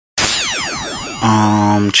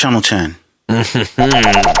Channel 10.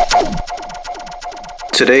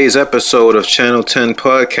 Today's episode of Channel 10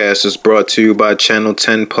 Podcast is brought to you by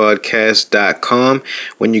channel10podcast.com.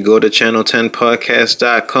 When you go to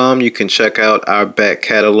channel10podcast.com, you can check out our back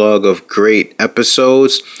catalog of great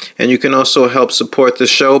episodes, and you can also help support the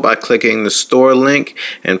show by clicking the store link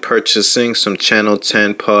and purchasing some Channel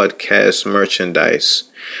 10 Podcast merchandise.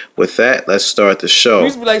 With that, let's start the show. We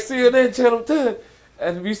used to be like CNN Channel 10.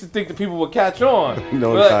 And we used to think that people would catch on.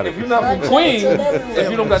 But if you're not from Queens, if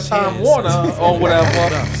you don't got Time Warner or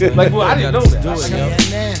whatever, like, well, I didn't know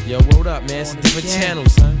that. Yo, word up, man. It's a different channel,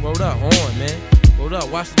 son. Word up, on, man. Word up,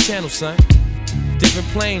 watch the channel, son. Different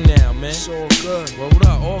plane now, man. It's all good. Word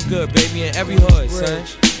up, all good, baby, in every hood, son.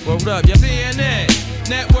 Word up, yo. CNN,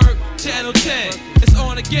 Network, Channel 10. It's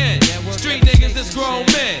on again. Street niggas, it's grown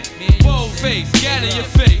men. Bold face, get in your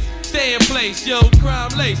face. Stay in place, yo, crime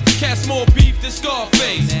lace. Cast more beef than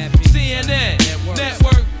Scarface. CNN,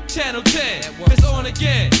 Network, Channel 10. It's on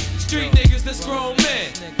again. Street niggas, that's grown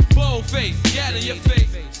men. Bold face, get in your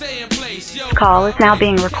face. Stay in place, yo. Call is now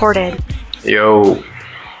being recorded. Yo,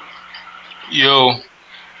 Yo,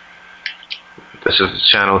 this is the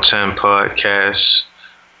Channel 10 Podcast.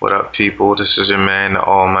 What up, people? This is your man, the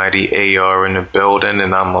almighty AR in the building,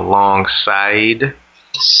 and I'm alongside.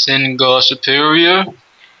 Singar Superior.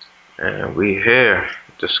 And we here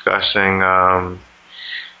discussing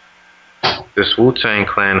this Wu-Tang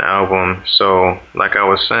Clan album. So, like I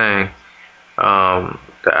was saying,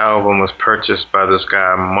 the album was purchased by this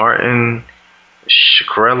guy, Martin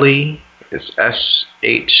Shkreli. It's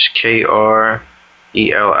Shkreli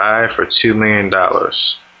for $2 million.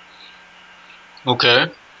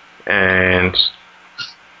 Okay. And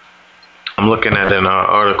I'm looking at an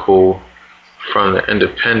article from the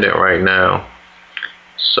Independent right now.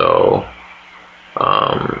 So,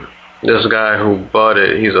 this guy who bought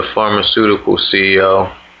it, he's a pharmaceutical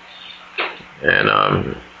CEO,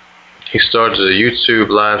 and he started a YouTube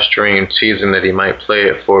live stream teasing that he might play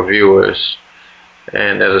it for viewers,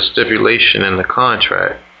 and there's a stipulation in the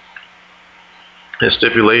contract. The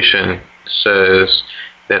stipulation says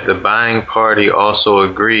that the buying party also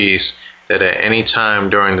agrees that at any time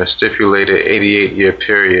during the stipulated 88-year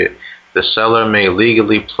period, the seller may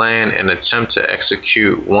legally plan and attempt to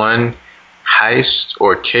execute one heist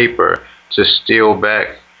or caper to steal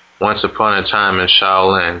back Once Upon a Time in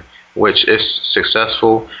Shaolin, which, if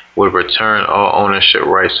successful, would return all ownership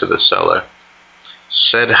rights to the seller.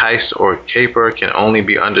 Said heist or caper can only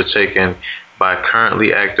be undertaken by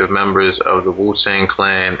currently active members of the Wu-Tang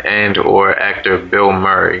Clan and or actor Bill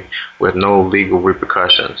Murray with no legal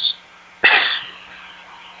repercussions.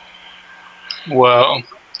 Well,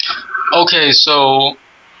 okay, so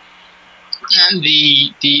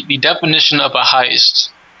the definition of a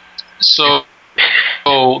heist. So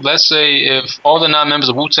let's say if all the 9 members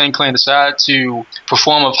of Wu-Tang Clan decide to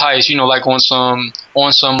perform a heist, you know, like on some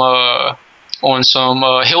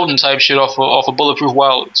Hilton type shit off of Bulletproof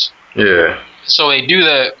Wallets. Yeah. So they do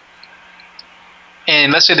that,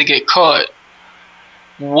 and let's say they get caught.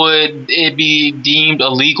 Would it be deemed a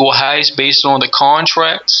legal heist based on the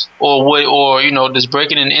contract, or does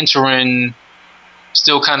breaking and entering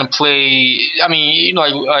still kind of play? I mean, you know,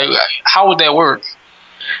 like how would that work?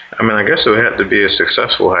 I mean, I guess it would have to be a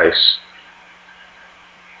successful heist.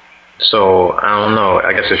 So I don't know.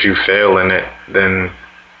 I guess if you fail in it, then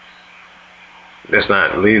it's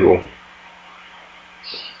not legal.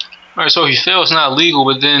 All right. So if you fail, it's not legal.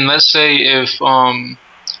 But then let's say if I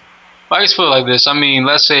guess put it like this. I mean,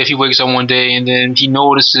 let's say if he wakes up one day and then he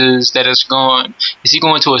notices that it's gone, is he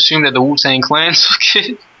going to assume that the Wu-Tang Clan took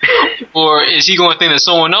it? Or is he going to think that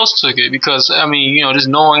someone else took it? Because, I mean, you know, just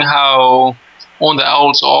knowing how on the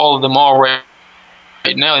outs all of them are right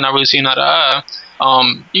now, they're not really seeing eye to eye.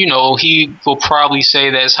 You know, he will probably say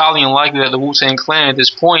that it's highly unlikely that the Wu-Tang Clan at this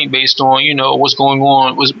point, based on, you know, what's going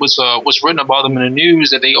on, what's written about them in the news,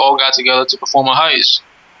 that they all got together to perform a heist.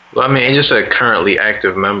 Well, I mean, it just said currently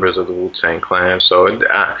active members of the Wu-Tang Clan, so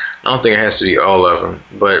I don't think it has to be all of them.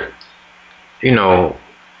 But, you know,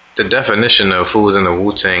 the definition of who's in the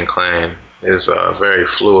Wu-Tang Clan is very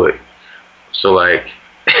fluid. So, like,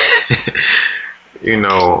 you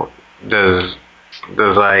know, does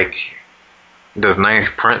Ninth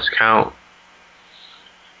Prince count?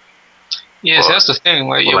 Yes, that's the thing.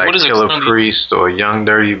 Like, yeah, like what is Killer Priest or Young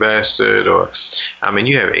Dirty Bastard, or I mean,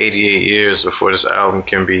 you have 88 years before this album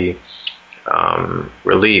can be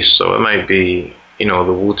released, so it might be, you know,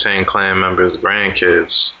 the Wu-Tang Clan members'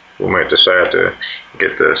 grandkids who might decide to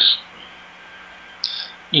get this.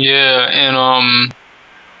 Yeah, and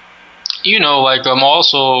you know, like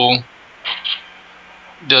also,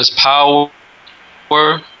 does power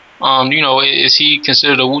You know, is he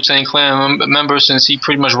considered a Wu-Tang Clan member since he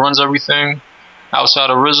pretty much runs everything outside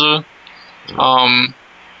of RZA?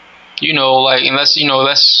 You know, like, and let's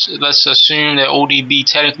assume that ODB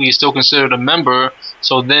technically is still considered a member.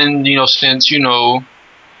 So then, you know, since, you know,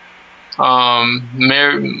 my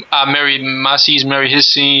seeds marry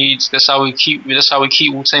his seeds. That's how we keep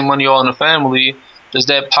Wu-Tang Money all in the family. Does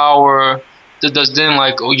that power? Does then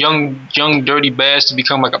like young Dirty Bastard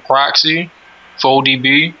become like a proxy for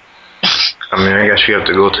ODB? I mean, I guess you have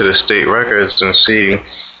to go to the state records and see,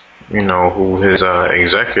 you know, who his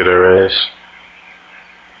executor is.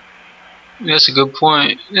 That's a good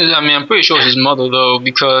point. I mean, I'm pretty sure it's his mother though,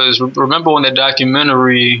 because remember when that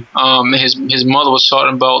documentary, his mother was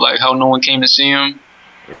talking about like how no one came to see him.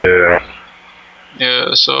 Yeah.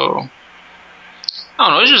 Yeah. So I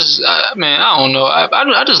don't know. It's just, man, I don't know.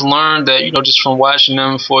 I just learned that, you know, just from watching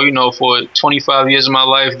them for 25 years of my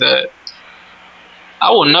life, that I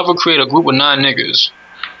will never create a group with 9 niggas.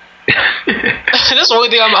 That's the only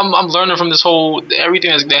thing I'm learning from this whole everything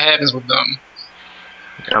that happens with them.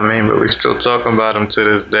 I mean, but we're still talking about them to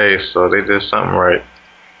this day, so they did something right.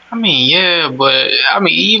 I mean, yeah, but I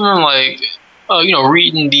mean, even like, you know,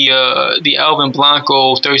 reading the Alvin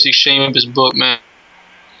Blanco 36 Chambers book, man,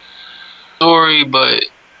 story. But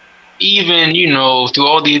even, you know, through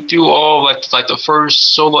all like the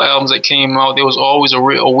first solo albums that came out, there was always a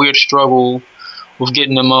weird struggle with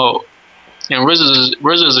getting them out. And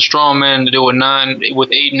RZA is a strong man to do with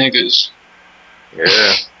 8 niggas.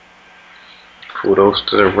 Yeah. Kudos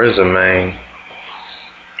to the RZA, man.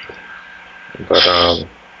 But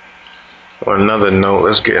on another note,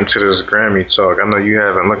 let's get into this Grammy talk. I know you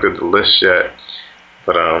haven't looked at the list yet,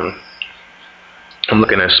 but I'm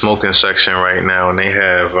looking at smoking section right now, and they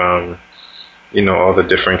have you know, all the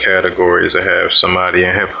different categories. They have somebody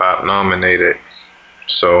in hip hop nominated.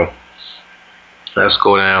 So let's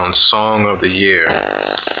go down. Song of the Year.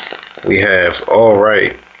 We have All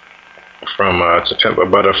Right from To Pimp a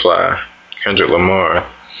Butterfly, Kendrick Lamar.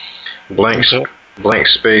 Blank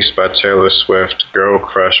Space by Taylor Swift. Girl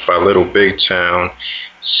Crush by Little Big Town.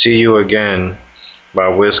 See You Again by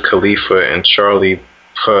Wiz Khalifa and Charlie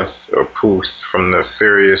Puth from the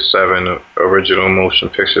Furious 7 original motion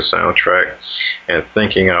picture soundtrack. And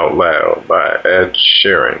Thinking Out Loud by Ed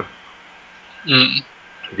Sheeran.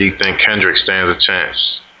 Do you think Kendrick stands a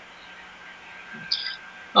chance?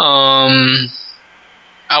 I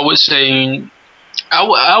would say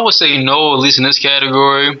no, at least in this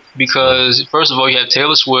category, because first of all, you have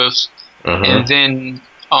Taylor Swift, and then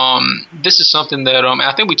this is something that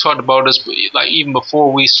I think we talked about this like even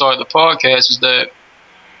before we started the podcast, is that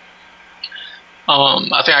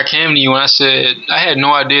I think I came to you and I said I had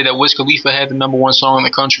no idea that Wiz Khalifa had the #1 song in the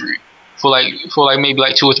country for maybe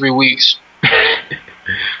 2 or 3 weeks.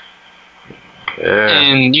 Yeah.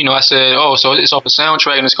 And, you know, I said, oh, so it's off the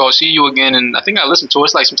soundtrack and it's called See You Again. And I think I listened to it.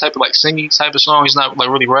 It's like some type of like singing type of song. He's not like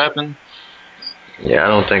really rapping. Yeah, I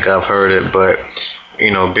don't think I've heard it, but, you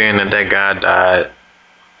know, being that guy died,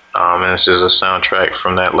 and this is a soundtrack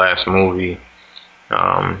from that last movie,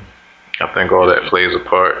 I think all that plays a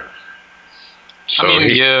part. So I mean,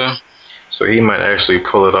 yeah. So he might actually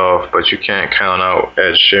pull it off, but you can't count out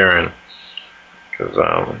Ed Sheeran, because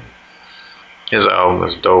his album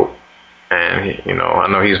is dope. And, you know, I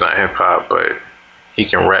know he's not hip hop, but he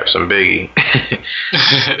can rap some Biggie.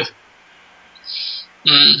 I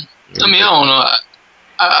mean, I don't know.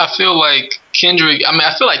 I feel like Kendrick,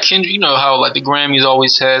 you know how like the Grammys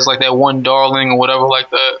always has like that one darling or whatever like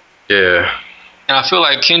that. Yeah. And I feel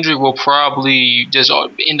like Kendrick will probably just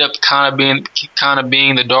end up kind of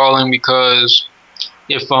being the darling, because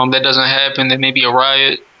if that doesn't happen, then maybe a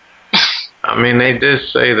riot. I mean, they did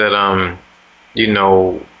say that you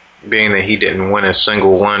know, being that he didn't win a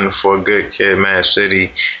single one for Good Kid, Mad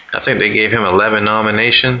City, I think they gave him 11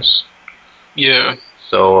 nominations. Yeah.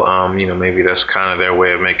 So, you know, maybe that's kind of their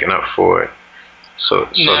way of making up for it. So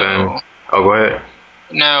then, go ahead.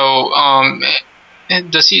 Now,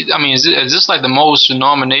 does he? I mean, is this like the most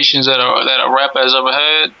nominations that a rapper has ever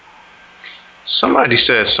had? Somebody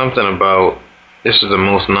said something about this is the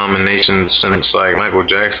most nominations since like Michael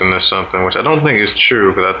Jackson or something, which I don't think is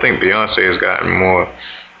true, because I think Beyonce has gotten more.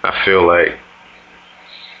 I feel like.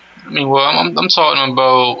 I mean, well, I'm talking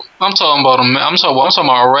about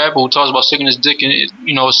a rapper who talks about sticking his dick in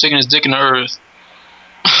the earth.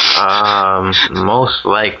 Most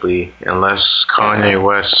likely, unless Kanye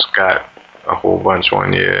West got a whole bunch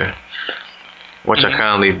one year, which I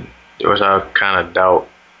kind of doubt,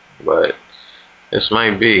 but this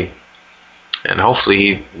might be. And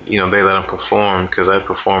hopefully, they let him perform, because that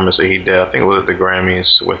performance that he did, I think it was at the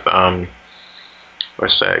Grammys with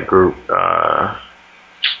what's that group?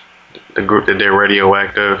 the group that did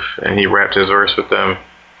Radioactive, and he rapped his verse with them.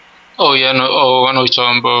 Oh yeah, I know. Oh, I know what you're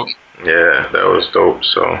talking about. Yeah, that was dope.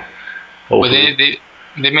 So, but they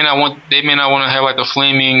may not want to have like the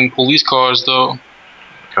flaming police cars though.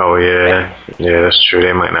 Oh yeah, that's true.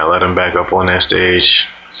 They might not let him back up on that stage.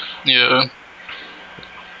 Yeah.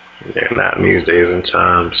 Yeah, not in these days and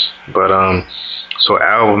times. But so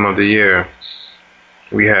album of the year,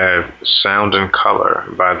 we have Sound and Color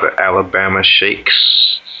by the Alabama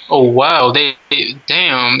Shakes. Oh wow, they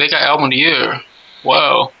got album of the year.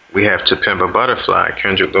 Wow. We have To Pimp a Butterfly,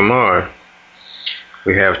 Kendrick Lamar.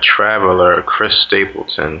 We have Traveler, Chris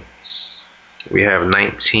Stapleton. We have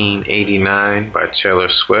 1989 by Taylor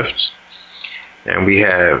Swift. And we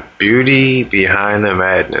have Beauty Behind the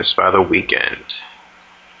Madness by The Weeknd.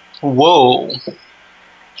 Whoa.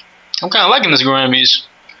 I'm kind of liking this Grammys.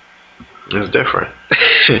 It's different.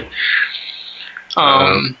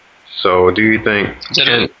 So do you think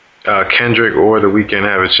Kendrick or The Weeknd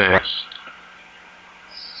have a chance?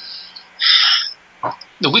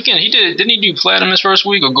 The Weeknd, didn't he do platinum his first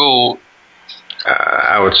week or gold?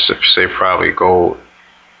 I would say probably gold.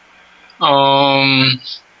 Can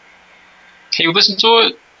you listen to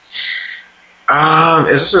it?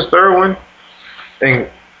 Is this his third one?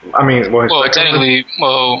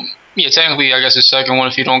 Technically, I guess his second one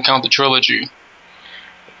if you don't count the trilogy.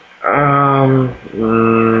 No,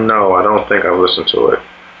 I don't think I've listened to it.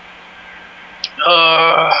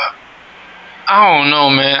 I don't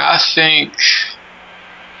know, man. I think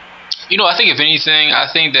if anything, I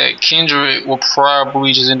think that Kendrick will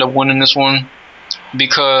probably just end up winning this one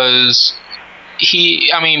because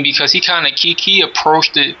he kind of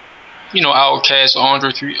approached it, Outkast,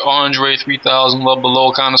 Andre 3000, Love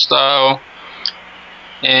Below kind of style.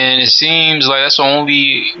 And it seems like that's the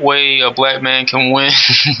only way a black man can win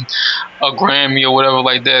a Grammy or whatever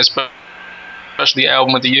like that, especially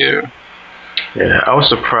album of the year. Yeah, I was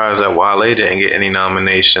surprised that Wale didn't get any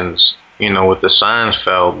nominations, with the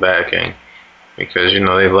Seinfeld backing, because,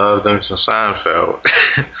 they love them to Seinfeld.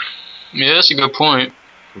 Yeah, that's a good point.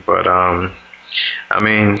 But,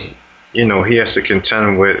 he has to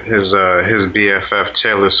contend with his BFF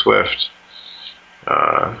Taylor Swift.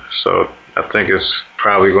 So I think it's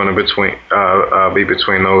probably going to be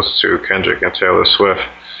between those two, Kendrick and Taylor Swift.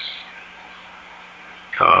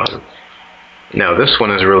 Now this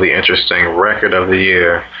one is really interesting. Record of the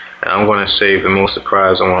year. And I'm going to save the most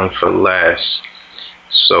surprising one for last.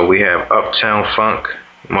 So we have Uptown Funk,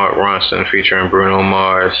 Mark Ronson featuring Bruno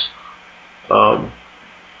Mars. I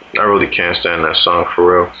really can't stand that song for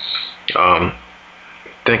real.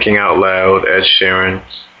 Thinking Out Loud, Ed Sheeran.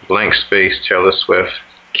 Blank Space, Taylor Swift.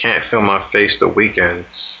 Can't Feel My Face, The Weeknd.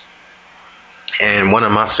 And one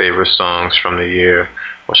of my favorite songs from the year,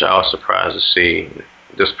 which I was surprised to see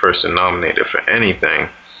this person nominated for anything,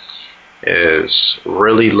 is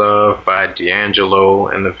Really Love by D'Angelo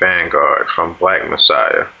and the Vanguard from Black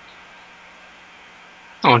Messiah.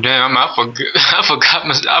 Oh damn! I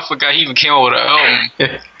forgot he even came out with an album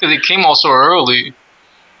because it came out so early.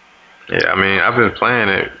 Yeah, I've been playing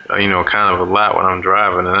it, kind of a lot when I'm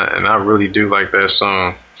driving, and I really do like that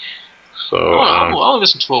song. So I'll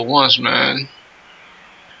listen to it once, man.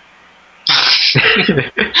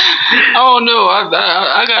 I don't know.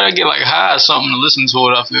 I gotta get like high or something to listen to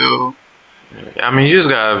it. I feel. You just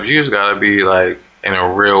gotta be like in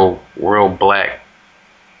a real black,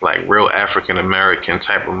 like real African American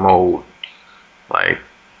type of mode. Like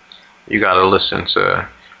you gotta listen to.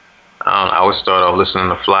 I would start off listening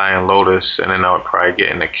to Flying Lotus, and then I would probably get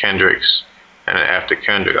into Kendrick's, and then after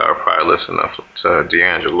Kendrick, I would probably listen to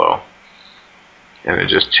D'Angelo, and it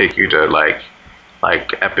just take you to like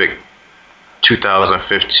epic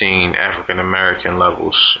 2015 African American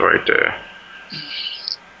levels right there.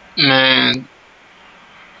 Man,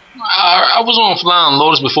 I was on Flying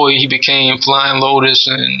Lotus before he became Flying Lotus,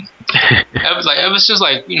 and ever since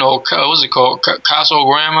what's it called, Caso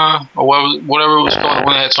Grandma or whatever it was called,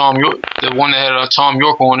 the one that had Tom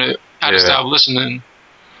York on it. I just stopped listening.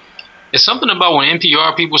 It's something about when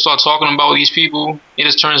NPR people start talking about these people, it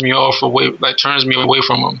just turns me away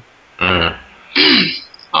from them.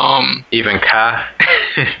 Even Kai.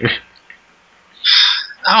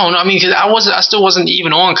 I don't know. Because I still wasn't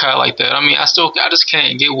even on Kai like that. I just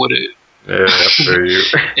can't get with it. Yeah, I feel you.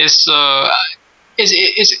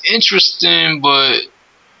 It's interesting, but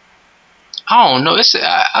I don't know.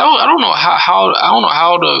 I don't know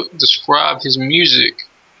how to describe his music.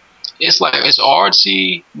 It's like it's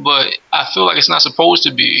artsy, but I feel like it's not supposed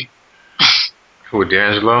to be. Who,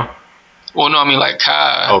 D'Angelo? Well, no, like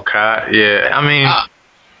Kai. Oh, Kai. Yeah,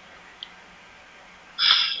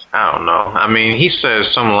 I don't know. I mean, he said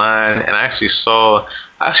some line, and I actually saw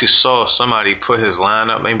somebody put his line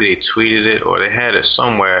up. Maybe they tweeted it or they had it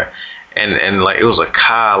somewhere, and like it was a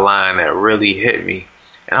Kai line that really hit me,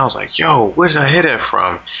 and I was like, yo, where did I hear that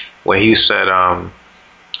from? Where he said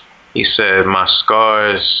my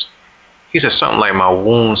scars. He said something like my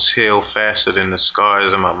wounds heal faster than the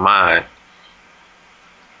scars in my mind.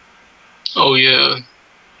 Oh yeah.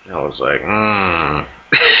 And I was like, I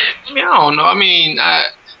mean, I don't know. I mean,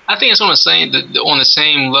 I think it's on the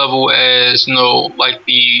same level as, you know, like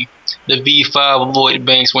the V5 Lloyd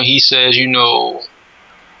Banks when he says, you know,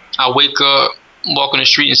 I wake up, walk on the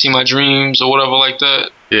street and see my dreams or whatever like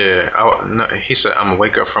that. Yeah, he said I'm gonna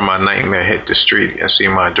wake up from my nightmare, hit the street and see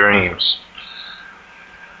my dreams.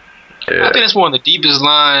 Yeah. I think that's one of the deepest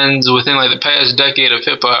lines within like the past decade of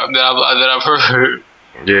hip hop that I've heard.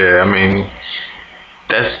 Yeah, I mean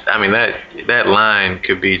that line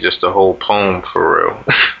could be just a whole poem for real.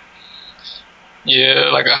 Yeah,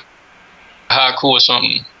 like a haiku or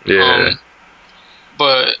something. Yeah.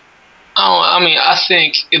 But I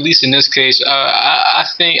think at least in this case, I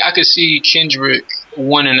think I could see Kendrick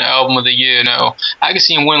winning the album of the year. Now I could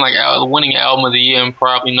see him winning album of the year and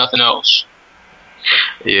probably nothing else.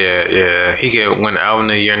 Yeah, he could win album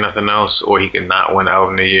of the year, nothing else, or he could not win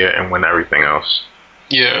album of the year and win everything else.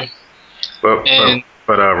 Yeah. But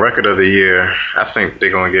record of the year, I think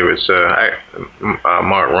they're gonna give it to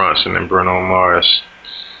Mark Ronson and Bruno Mars.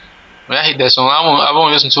 Man, I hate that song. I've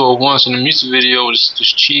only listened to it once, and the music video was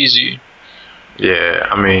just cheesy. Yeah,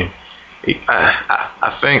 I mean,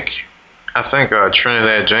 I think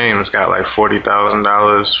Trinidad James got like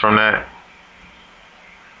 $40,000 from that.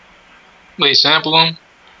 They sample him?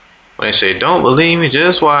 When they say, "Don't believe me,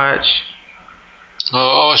 just watch."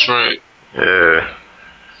 Oh, that's right. Yeah.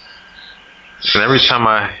 And every time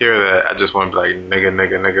I hear that, I just want to be like,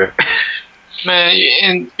 nigga. Man,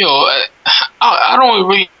 and you know, I don't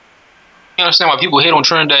really understand why people hate on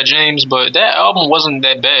Trinidad James, but that album wasn't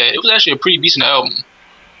that bad. It was actually a pretty decent album.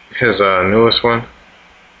 His newest one?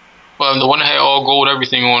 Well, the one that had all gold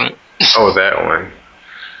everything on it. Oh, that one.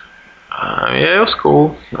 Yeah, it was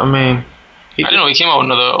cool. I mean, I didn't know he came out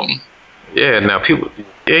with another album. Yeah,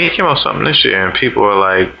 he came out with something this year, and people are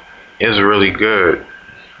like, it's really good.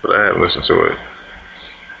 But I haven't listened to it.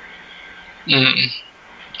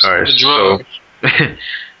 Alright, so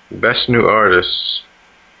best new artist.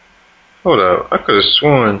 Hold up, I could have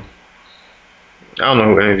sworn. I don't know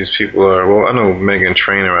who any of these people are. Well, I know Meghan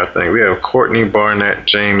Trainor, I think. We have Courtney Barnett,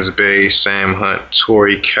 James Bay, Sam Hunt,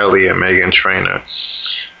 Tori Kelly, and Meghan Trainor.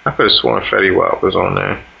 I could have sworn Fetty Wap was on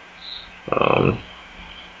there.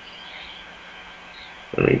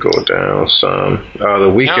 Let me go down some.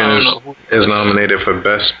 The Weeknd is nominated for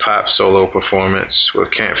Best Pop Solo Performance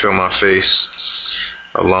with Can't Feel My Face,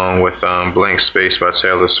 along with Blank Space by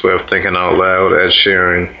Taylor Swift, Thinking Out Loud, Ed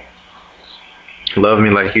Sheeran, Love Me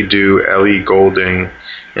Like You Do, Ellie Goulding,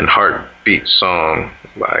 and Heartbeat Song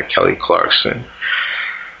by Kelly Clarkson.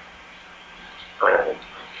 I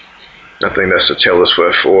think that's a Taylor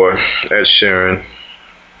Swift or Ed Sheeran.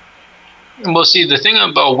 Well, see, the thing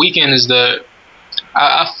about Weeknd is that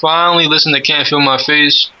I finally listened to Can't Feel My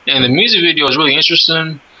Face, and the music video is really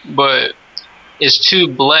interesting, but it's too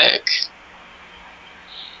black.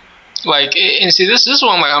 Like, and see, this is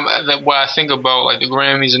what what I think about like the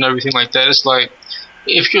Grammys and everything like that. It's like,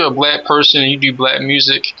 if you're a black person and you do black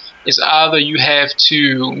music, it's either you have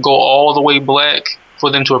to go all the way black for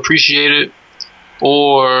them to appreciate it,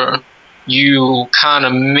 or you kind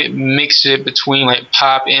of mix it between like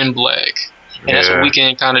pop and black. And that's what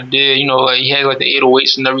Weeknd kind of did, you know, like he had like the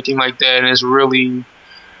 808s and everything like that, and it's really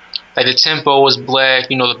like the tempo is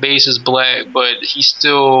black, you know, the bass is black, but he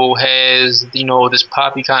still has, you know, this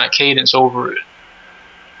poppy kind of cadence over it.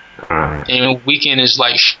 And Weeknd is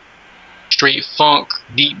like straight funk,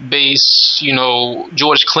 deep bass, you know,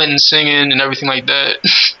 George Clinton singing and everything like that.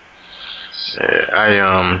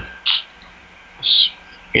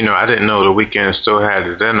 I didn't know The Weeknd still had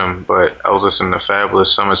it in him, but I was listening to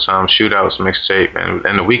Fabulous Summertime Shootouts mixtape,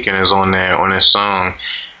 and The Weeknd is on there on this song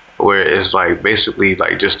where it's like basically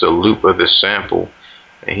like just a loop of the sample,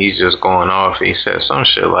 and he's just going off. He said some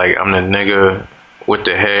shit like, "I'm the nigga with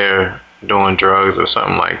the hair doing drugs" or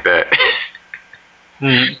something like that.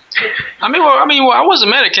 I wasn't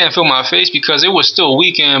mad at Can't Feel My Face because it was still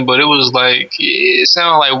Weeknd, but it was like, it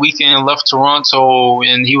sounded like Weeknd left Toronto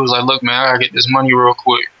and he was like, "Look, man, I gotta get this money real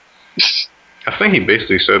quick." I think he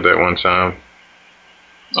basically said that one time.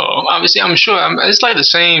 Oh, obviously, I'm sure. It's like the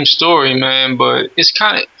same story, man, but it's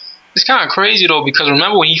kind of crazy though, because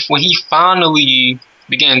remember when he finally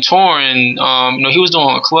began touring, he was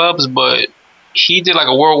doing clubs, but he did like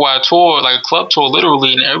a worldwide tour, like a club tour,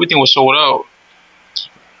 literally, and everything was sold out.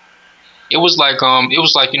 It was like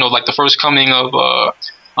you know, like the first coming of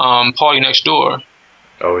Party Next Door.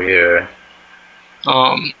 Oh yeah.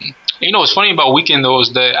 You know what's funny about Weeknd though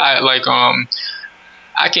is that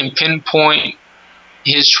I can pinpoint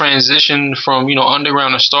his transition from, you know,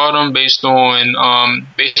 underground to stardom based on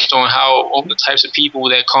how all the types of people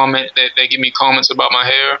that comment that give me comments about my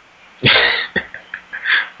hair.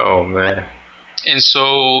 Oh man. And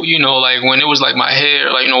so, you know, like when it was like my hair,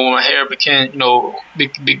 like, you know, when my hair became, you know,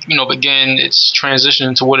 began its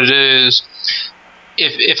transition to what it is.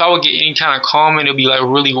 If I would get any kind of comment, it'd be like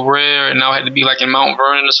really rare, and I had to be like in Mount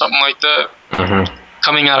Vernon or something like that. Mm-hmm.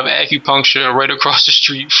 Coming out of acupuncture right across the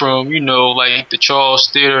street from, you know, like the Charles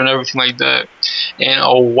Theater and everything like that. And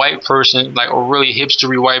a white person, like a really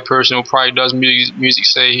hipstery white person who probably does music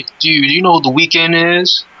say, dude, you know who The Weeknd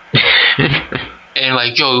is? And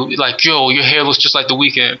like, yo, your hair looks just like The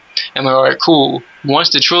Weeknd. And I'm like, all right, cool. Once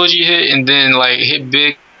the trilogy hit and then like hit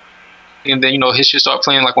big, and then, you know, his shit started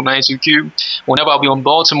playing like on 92Q, whenever I'll be on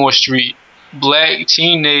Baltimore Street, black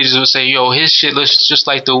teenagers will say, yo, his shit looks just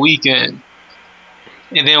like The Weeknd.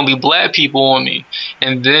 And then it'll be black people on me.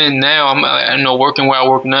 And then now I'm, you know, working where I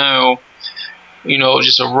work now, you know,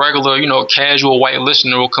 just a regular, you know, casual white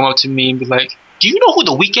listener will come up to me and be like, do you know who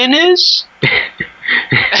The Weeknd is?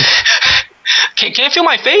 Can you feel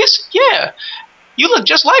my face? Yeah. You look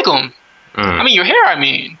just like him. I mean, your hair, I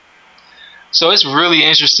mean. So it's really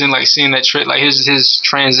interesting, like, seeing that like his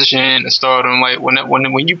transition into stardom. Like,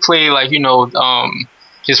 when you play, like, you know,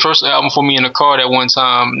 his first album for me in the car that one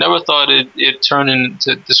time, never thought it turned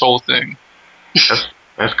into this whole thing.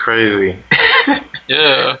 That's crazy.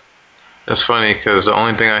 Yeah. That's funny because the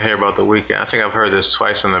only thing I hear about The Weeknd, I think I've heard this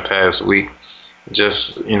twice in the past week.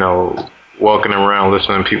 Just, you know, walking around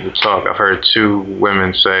listening to people talk, I've heard two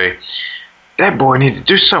women say, "That boy need to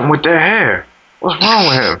do something with that hair. What's wrong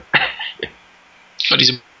with him?" Oh,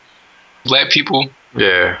 these black people.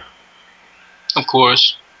 Yeah. Of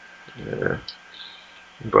course. Yeah.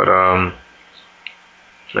 But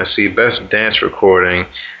let's see, best dance recording.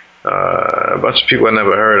 A bunch of people I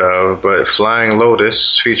never heard of, but Flying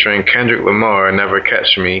Lotus featuring Kendrick Lamar, Never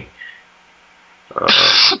Catch Me.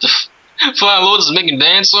 Flying Lotus is making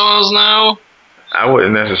dance songs now? I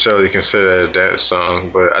wouldn't necessarily consider that a dance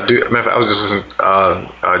song, but I do. I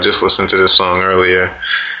was just listening to this song earlier.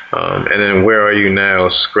 And then Where Are You Now,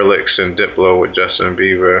 Skrillex and Diplo with Justin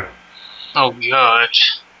Bieber. Oh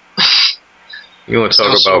gosh. You want to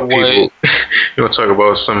talk about people? You want to talk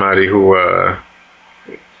about somebody who,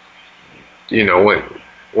 you know,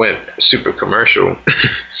 went super commercial.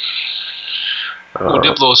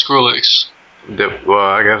 Diplo or Skrillex? Well,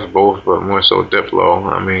 I guess both, but more so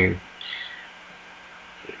Diplo. I mean,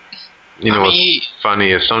 you know, what's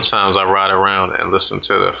funny is sometimes I ride around and listen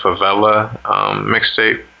to the Favela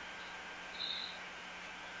mixtape,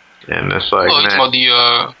 and it's like, man,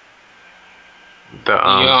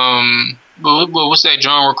 what's that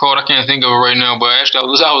genre called? I can't think of it right now, but actually I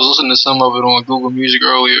was listening to some of it on Google Music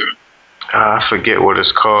earlier. I forget what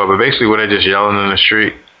it's called, but basically where they're just yelling in the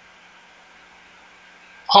street.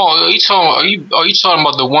 Oh, are you talking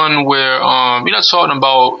about the one where you're not talking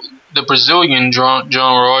about the Brazilian genre,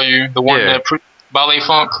 are you? The one that ballet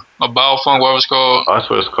funk or bao funk, whatever it's called. Oh, that's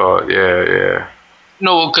what it's called. Yeah.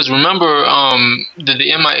 No, because remember the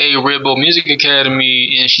MIA Red Bull Music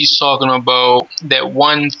Academy, and she's talking about that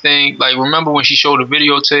one thing. Like, remember when she showed a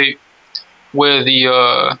videotape where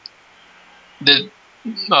the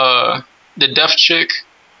deaf chick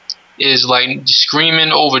is like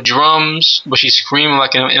screaming over drums, but she's screaming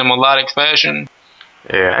like in a melodic fashion.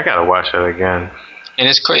 Yeah, I gotta watch that again. And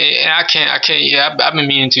it's crazy. And I can't. Yeah, I've been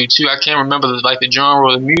meaning to too. I can't remember the genre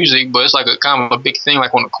of the music, but it's like a kind of a big thing,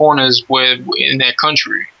 like on the corners in that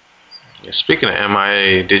country. Yeah, speaking of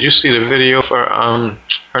MIA, did you see the video for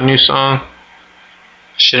her new song?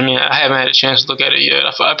 Shit, I mean, I haven't had a chance to look at it yet.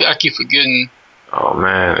 I keep forgetting. Oh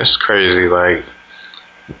man, it's crazy. Like,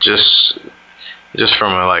 just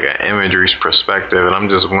from an imagery perspective, and I'm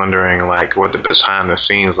just wondering like what the behind the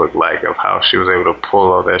scenes look like of how she was able to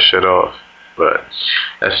pull all that shit off. But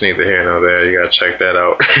that's neither here nor there. You gotta check that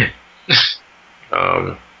out.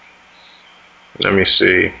 Let me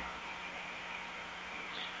see.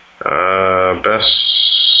 Best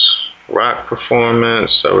rock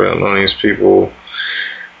performance. So we don't know these people.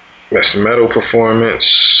 Best metal performance.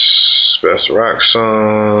 Best rock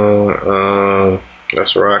song.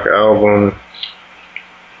 Best rock album.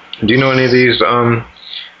 Do you know any of these?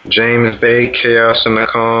 James Bay, Chaos in the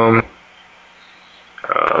Calm.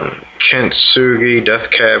 Kent Sugi, Death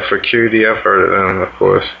Cab for Cutie. I've heard of them, of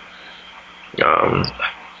course.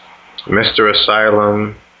 Mr.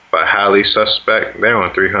 Asylum by Highly Suspect. They're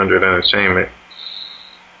on 300 Entertainment.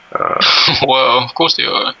 Well, of course they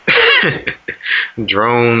are.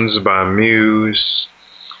 Drones by Muse.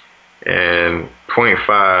 And Point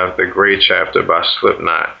 5, The Gray Chapter by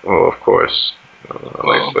Slipknot. Well, of course. I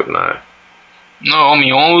like Slipknot. No, I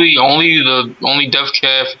mean only Def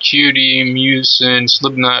Cab, Cutie, Muse, and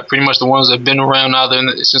Slipknot, pretty much the ones that have been around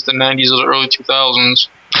either since the 90s or the early 2000s.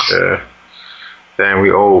 Yeah. Damn, we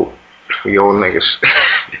old niggas.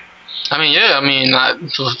 I mean, yeah, and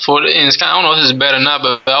it's kind of, I don't know if this is bad or not,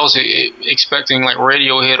 but I was expecting like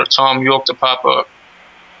Radiohead or Tom York to pop up.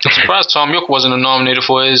 I'm surprised Tom York wasn't nominated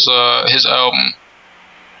for his album.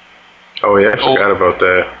 Oh yeah, I forgot about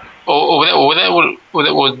that.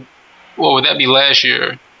 Would that be last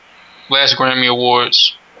year? Last Grammy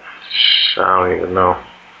Awards? I don't even know.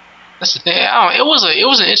 That's the thing. It was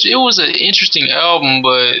an interesting album,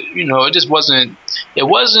 but it just wasn't. It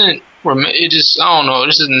wasn't. It just, I don't know. It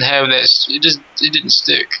just didn't have that. It didn't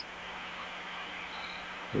stick.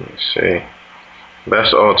 Let me see.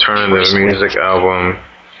 Best alternative music album: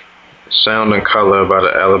 Sound and Color by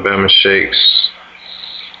the Alabama Shakes,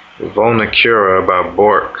 Vulnicura by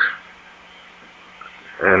Bork,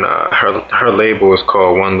 and her label is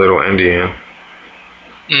called One Little Indian.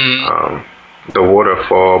 The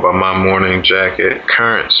Waterfall by My Morning Jacket,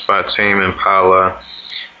 Currents by Tame Impala,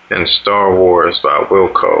 and Star Wars by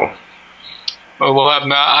Wilco. Well,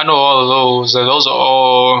 I know all of those. Those are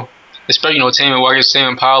all, especially Tame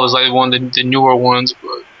Impala is like one of the newer ones.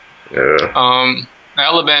 But yeah.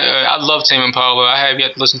 Alabama, I love Tame Impala. I have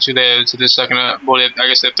yet to listen to their second, I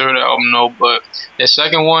guess their third album, no, but their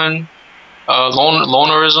second one,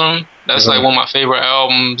 Lonerism, that's like one of my favorite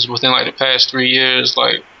albums within like the past 3 years.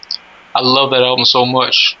 Like, I love that album so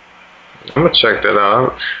much. I'm gonna check that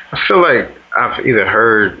out. I feel like I've either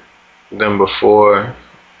heard them before.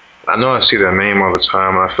 I know I see their name all the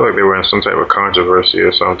time. I feel like they were in some type of controversy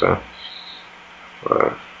or something.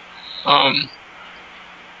 But. And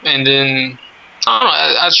then I don't know.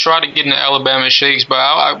 I tried to get into Alabama Shakes, but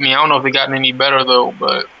I don't know if it gotten any better though.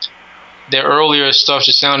 But their earlier stuff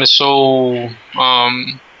just sounded so.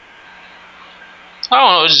 I don't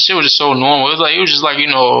know. It was just so normal. It was just like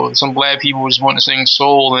some black people just want to sing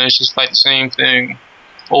soul, and it's just like the same thing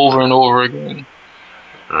over and over again.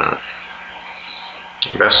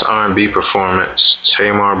 Best R&B performance: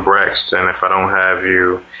 Tamar Braxton, If I Don't Have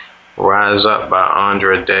You, Rise Up by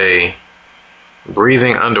Andra Day,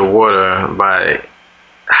 Breathing Underwater by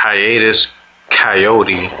Hiatus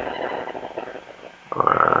Coyote.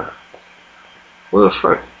 What the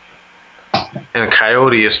fuck? And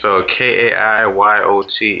Coyote is spelled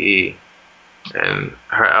Kaiyote. And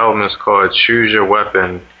her album is called Choose Your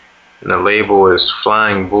Weapon, and the label is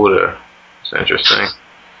Flying Buddha. It's interesting.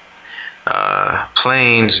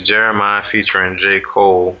 Planes, Jeremiah featuring J.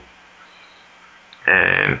 Cole,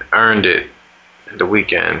 and Earned It, The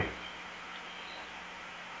Weeknd.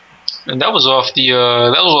 And that was off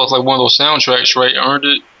like one of those soundtracks, right? Earned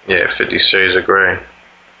It? Yeah, 50 Shades of Grey.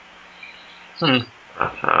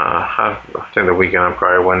 I think The Weeknd will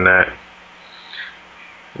probably win that.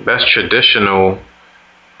 Best traditional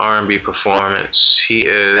R&B performance: He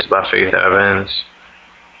Is by Faith Evans,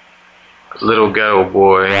 Little Ghetto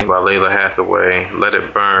Boy by Layla Hathaway, Let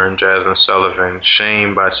It Burn, Jasmine Sullivan,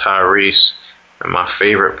 Shame by Tyrese, and My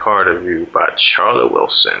Favorite Part of You by Charlie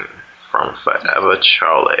Wilson from Forever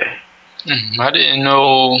Charlie. I didn't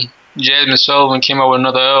know Jasmine Sullivan came out with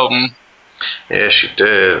another album. Yeah, she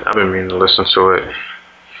did. I've been meaning to listen to it.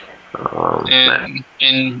 And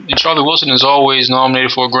Charlie Wilson is always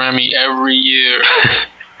nominated for a Grammy every year.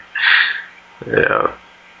 Yeah.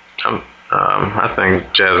 I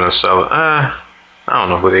think Jasmine Sullivan. I don't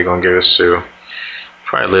know who they're gonna give this to.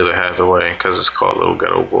 Probably Layla Hathaway, because it's called Little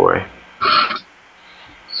Ghetto Boy.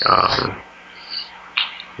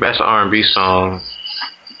 Best R&B song: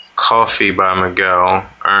 Coffee by Miguel,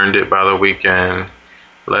 Earned It by The Weeknd,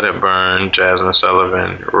 Let It Burn, Jasmine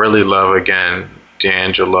Sullivan, Really Love Again,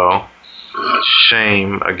 D'Angelo,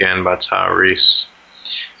 Shame Again by Tyrese.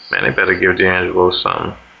 Man, they better give D'Angelo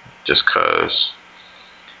something, just cause.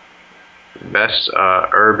 Best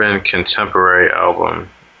Urban Contemporary Album: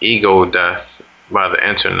 Ego Death by The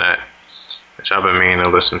Internet, which I've been meaning to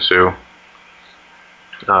listen to.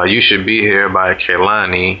 You Should Be Here by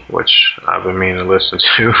Kehlani, which I've been meaning to listen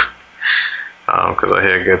to, because I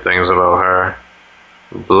hear good things about her.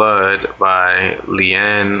 Blood by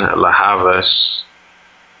Liane La Havas.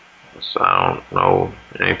 So I don't know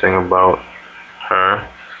anything about her.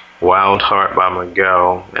 Wild Heart by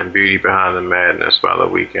Miguel, and Beauty Behind the Madness by The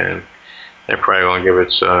Weeknd. They're probably gonna give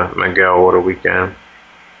it to Miguel or The Weeknd.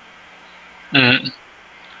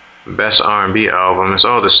 Best R&B album. It's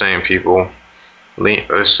all the same people.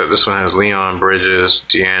 This one has Leon Bridges,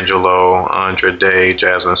 D'Angelo, Andra Day,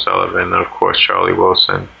 Jasmine Sullivan, and of course Charlie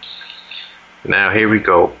Wilson. Now here we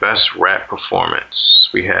go. Best rap performance.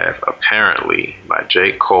 We have Apparently by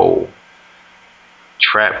J. Cole,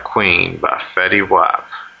 Trap Queen by Fetty Wap,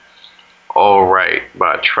 All Right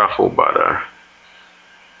by Truffle Butter.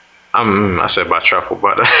 I said by Truffle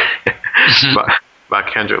Butter. by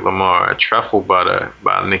Kendrick Lamar. Truffle Butter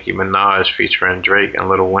by Nicki Minaj featuring Drake and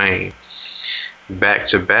Lil Wayne. Back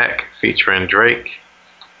to Back featuring Drake,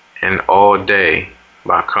 and All Day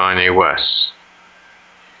by Kanye West.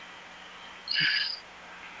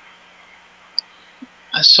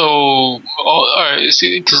 So, all right.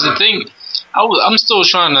 See, because the thing, I was still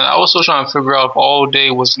trying to figure out if All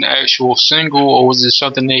Day was an actual single or was it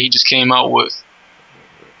something that he just came out with.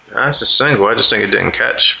 That's a single. I just think it didn't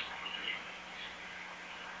catch.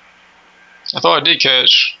 I thought it did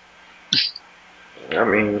catch. I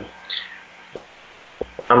mean,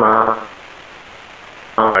 are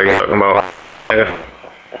you talking about?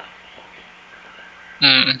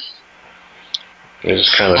 It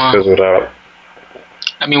just kind of fizzled out.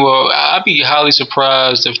 I mean, well, I'd be highly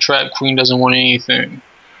surprised if Trap Queen doesn't win anything.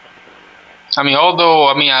 I mean, although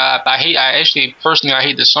I hate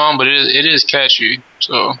the song, but it is catchy.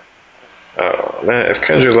 So. Oh man, if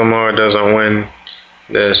Kendrick Lamar doesn't win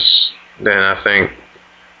this, then I think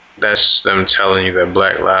that's them telling you that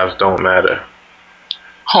Black lives don't matter.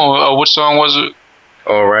 Oh, what song was it?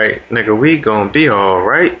 All right, nigga, we gonna be all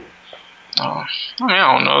right. Oh, I mean,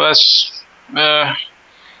 I don't know. That's.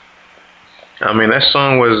 I mean, that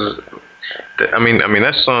song was. I mean,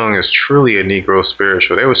 that song is truly a Negro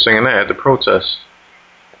spiritual. They were singing that at the protest.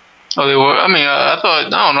 Oh, they were. I mean, I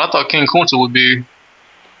thought King Kunta would be.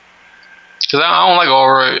 Cause I don't like All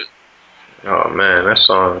Right. Oh man, that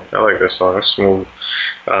song. I like that song. It's smooth.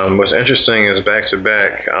 What's interesting is Back to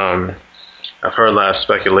Back. I've heard a lot of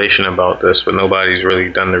speculation about this, but nobody's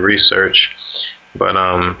really done the research. But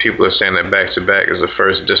people are saying that Back to Back is the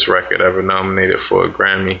first diss record ever nominated for a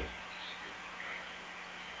Grammy.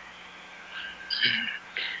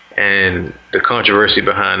 And the controversy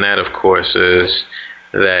behind that, of course, is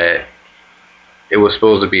that it was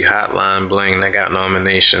supposed to be Hotline Bling that got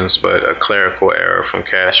nominations, but a clerical error from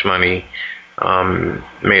Cash Money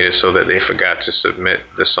made it so that they forgot to submit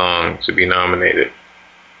the song to be nominated.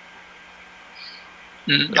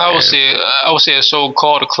 I would say it's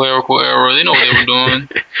so-called a clerical error. They know what they were doing.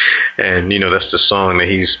 And that's the song that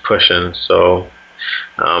he's pushing. So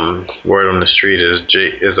word on the street is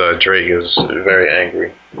Drake is very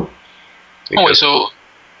angry. Go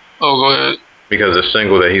ahead. Because the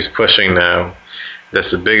single that he's pushing now, that's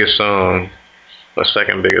the biggest song, the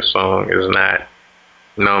second biggest song, is not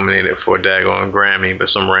nominated for a daggone Grammy, but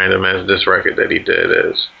some random ass diss record that he did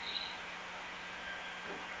is.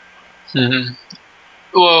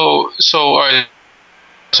 Well, so all right.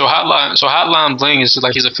 So Hotline Bling is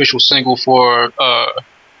like his official single for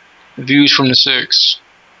Views from the Six.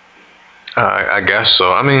 I guess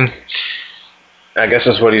so. I mean, I guess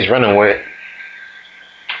that's what he's running with.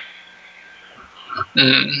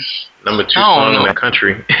 Number 2 song in the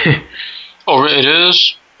country. Oh, it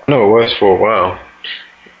is? No, it was for a while.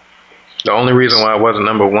 The only reason why it wasn't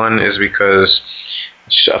number 1 is because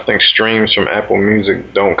I think streams from Apple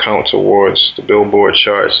Music don't count towards the Billboard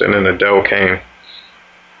charts, and then Adele came.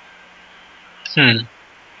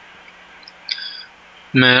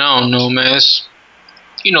 Man, I don't know, man. It's,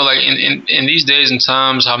 like in these days and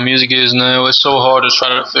times, how music is now, it's so hard to try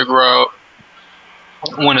to figure out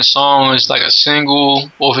when a song is like a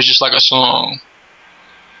single or if it's just like a song.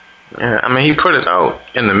 Yeah, I mean, he put it out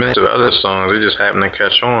in the midst of other songs. It just happened to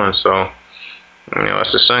catch on, so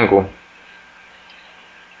it's a single.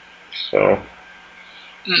 So,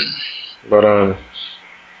 but I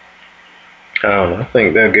don't know. I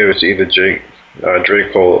think they'll give it to either J.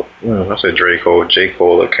 Cole. I said J.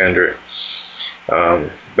 Cole or Kendrick.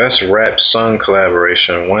 Best rap song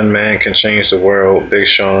collaboration: One Man Can Change the World, Big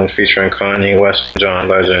Sean featuring Kanye West and John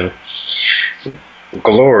Legend.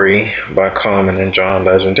 Glory by Common and John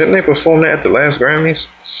Legend. Didn't they perform that at the last Grammys?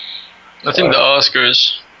 I think the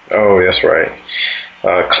Oscars. Oh, that's right.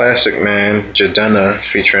 Classic Man, Jadena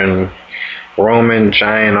featuring Roman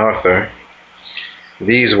Giant Arthur.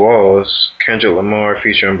 These Walls, Kendrick Lamar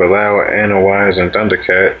featuring Bilal, Anna Wise, and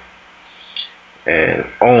Thundercat. And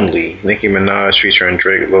Only, Nicki Minaj featuring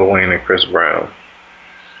Drake, Lil Wayne, and Chris Brown.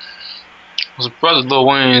 I was surprised Lil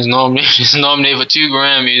Wayne is nominated for 2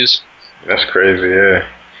 Grammys. That's crazy, yeah.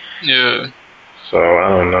 Yeah. So I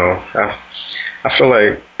don't know. I feel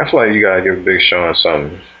like you gotta give Big Sean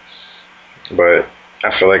something, but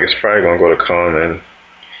I feel like it's probably gonna go to Common.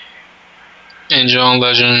 And John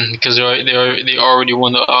Legend, because they already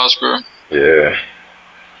won the Oscar. Yeah.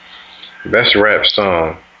 Best rap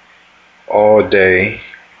song. All Day.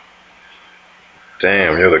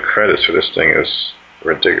 Damn, yo, the credits for this thing is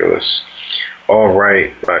ridiculous. All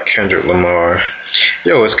Right by Kendrick Lamar.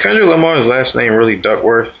 Yo, is Kendrick Lamar's last name really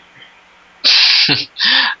Duckworth?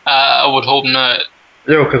 I would hope not.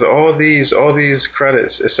 Yo, because all these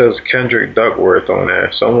credits, it says Kendrick Duckworth on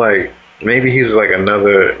there. So I'm like, maybe he's like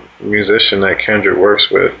another musician that Kendrick works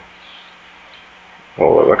with.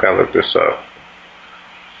 Hold on, I gotta look this up.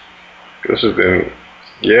 This has been,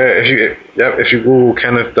 if you Google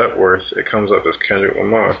Kenneth Duckworth, it comes up as Kendrick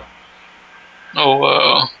Lamar. Oh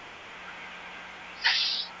wow.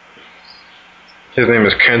 His name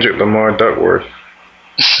is Kendrick Lamar Duckworth.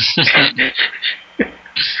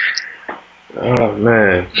 Oh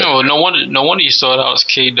man. No wonder you started out as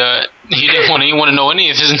K. Dot. He didn't want to know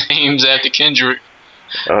any of his names after Kendrick.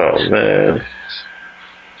 Oh man.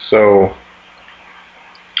 So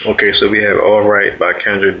we have All Right by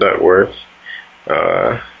Kendrick Duckworth,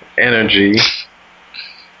 Energy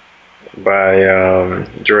by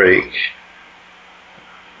Drake,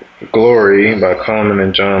 Glory by Common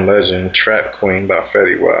and John Legend, Trap Queen by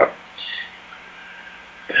Fetty Wap.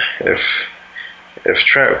 If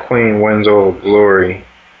Trap Queen wins over Glory,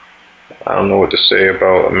 I don't know what to say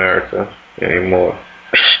about America anymore.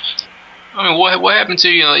 I mean, what happened to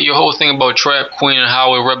your whole thing about Trap Queen and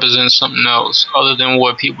how it represents something else other than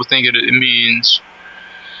what people think it means?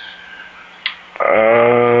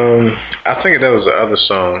 I think that was the other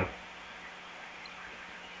song,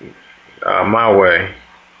 My Way.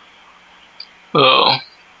 Oh.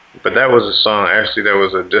 But that was a song, actually, that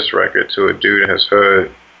was a diss record to a dude in his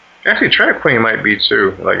hood. Actually, Trap Queen might be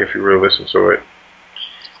too, like if you really listen to it.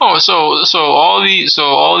 Oh, so all these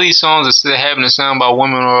songs that having to sound about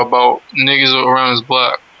women are about niggas around his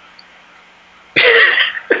block.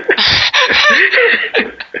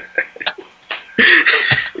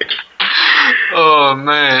 Oh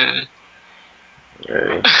man.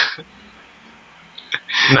 Hey.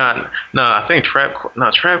 I think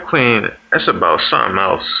Trap Queen, that's about something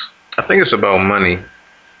else. I think it's about money.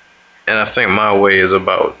 And I think My Way is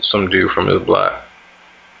about some dude from his block.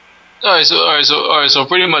 All right, so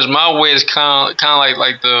pretty much My Way is kind of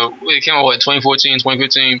like it came out 2014,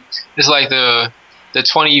 2015. It's like the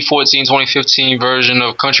 2014, 2015 version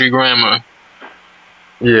of Country Grammar.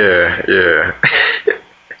 Yeah.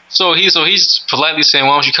 So he's politely saying,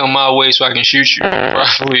 "Why don't you come my way so I can shoot you?"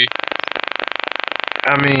 Probably.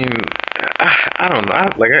 I mean, I don't know.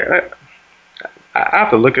 I have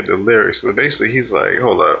to look at the lyrics, but basically he's like,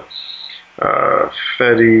 hold up,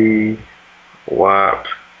 Fetty Wap,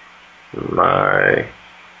 My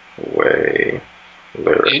Way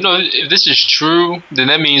lyrics. You know, if this is true, then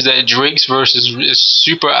that means that Drake's verse is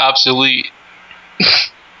super obsolete.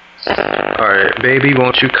 Alright, baby,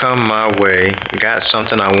 won't you come my way? Got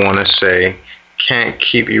something I wanna say. Can't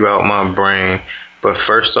keep you out my brain. But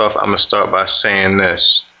first off, I'ma start by saying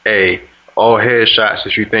this. A, all headshots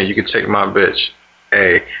if you think you can take my bitch.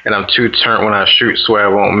 A, and I'm too turnt when I shoot, swear I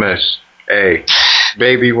won't miss. A,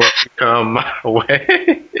 baby, won't you come my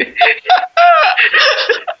way?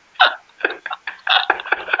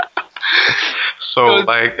 So,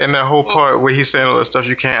 like, in that whole part where he's saying all that stuff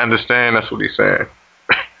you can't understand, that's what he's saying.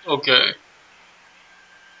 Okay.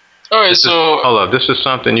 Alright, hold up. This is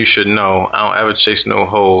something you should know. I don't ever chase no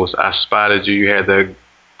hoes. I spotted you. You had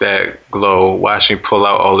that glow. Watch me pull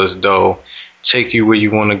out all this dough. Take you where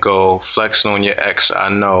you want to go. Flexing on your ex, I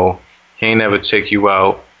know. He ain't never take you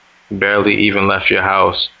out. Barely even left your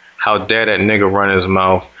house. How dare that nigga run his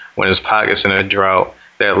mouth when his pocket's in a drought.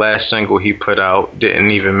 That last single he put out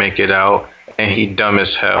didn't even make it out. And he dumb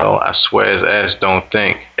as hell. I swear his ass don't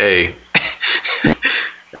think. Hey.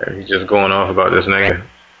 He's just going off about this nigga.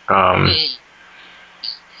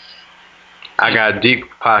 I got deep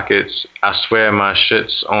pockets. I swear my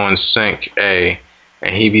shit's on sync. A,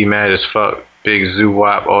 and he be mad as fuck. Big zoo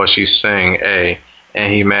wop, all she sing. A,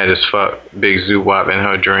 and he mad as fuck. Big zoo wop in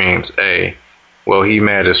her dreams. A, well he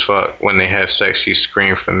mad as fuck. When they have sex, he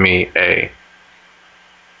scream for me. A,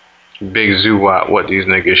 big zoo wop, what these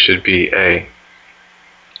niggas should be. A.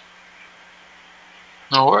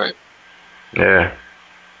 All right. Yeah.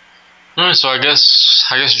 Alright, so I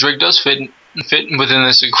guess Drake does fit within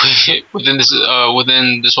this within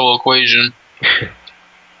this whole equation.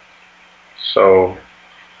 So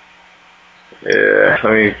yeah,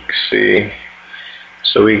 let me see.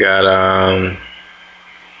 So we got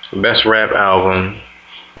best rap album,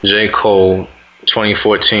 J. Cole,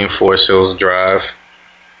 2014 Forest Hills Drive.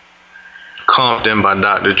 Compton by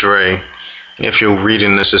Dr. Dre. If You're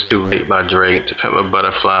Reading This, It's Too Late by Drake, To Pimp a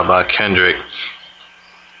Butterfly by Kendrick,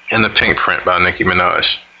 and The Pink Print by Nicki Minaj.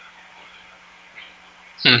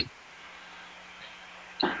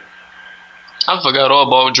 I forgot all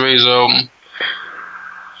about Dre's album.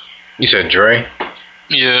 You said Dre?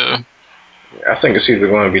 Yeah. I think it's either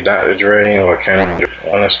going to be Dr. Dre or Kendrick,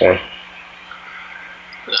 honestly.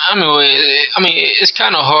 I mean, it's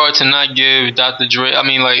kind of hard to not give Dr. Dre. I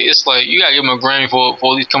mean, like, it's like you gotta give him a Grammy for at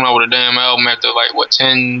least coming out with a damn album after like what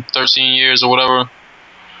 10, 13 years or whatever.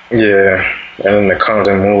 Yeah, and then the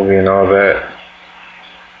Compton movie and all that.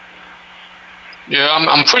 Yeah,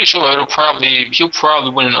 I'm pretty sure he'll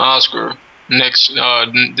probably win an Oscar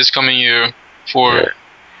this coming year for it.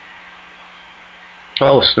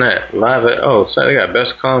 Oh snap! They got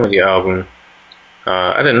Best Comedy Album.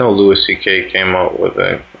 I didn't know Louis C.K. came out with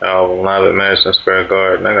an album live at Madison Square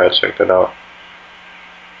Garden. I gotta check that out.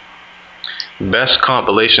 Best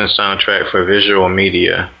Compilation Soundtrack for Visual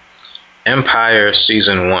Media: Empire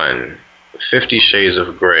Season 1, 50 Shades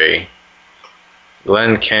of Grey,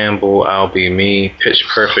 Glenn Campbell, I'll Be Me, Pitch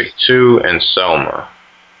Perfect 2, and Selma.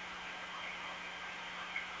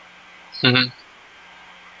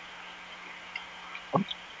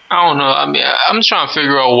 I don't know. I mean, I'm trying to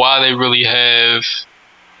figure out why they really have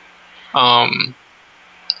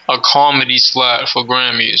a comedy slot for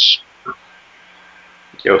Grammys.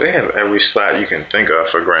 Yo, they have every slot you can think of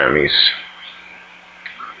for Grammys.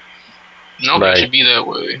 Nobody should be that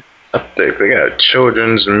way. They got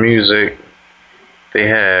children's music. They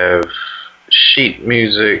have sheet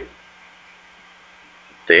music.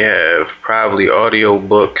 They have probably audio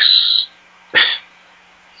books.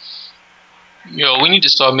 Yo, we need to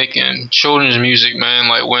start making children's music, man.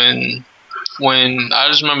 Like when I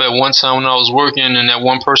just remember that one time when I was working and that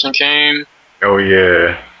one person came. Oh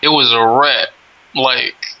yeah. It was a wrap.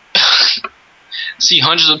 Like see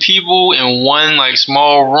hundreds of people in one like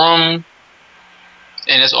small room,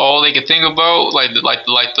 and that's all they could think about. Like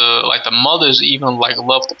the mothers even like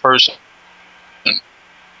love the person.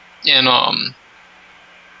 And I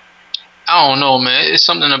don't know, man. It's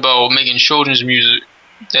something about making children's music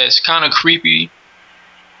that's kind of creepy,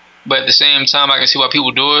 but at the same time, I can see why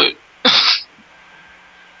people do it.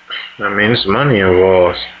 I mean, it's money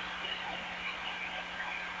involved.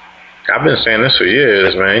 I've been saying this for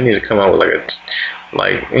years, man. You need to come out with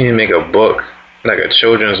you need to make a book, like a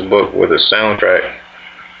children's book with a soundtrack.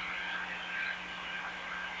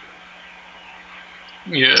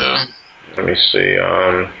 Yeah. Let me see.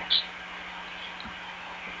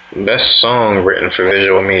 Best song written for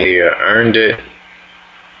visual media: Earned It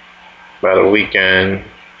by The Weeknd,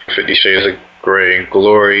 50 Shades of Grey,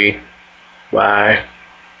 Glory by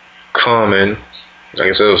Common. I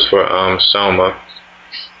guess it was for Selma.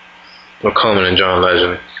 Well, Common and John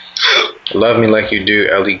Legend. Love Me Like You Do,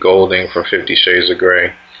 Ellie Goulding from 50 Shades of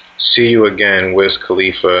Grey. See You Again, Wiz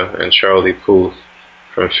Khalifa and Charlie Puth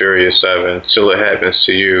from Furious 7. Till It Happens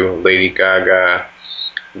to You, Lady Gaga,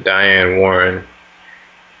 Diane Warren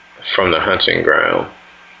from The Hunting Ground.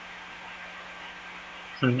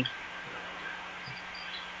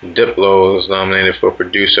 Diplo is nominated for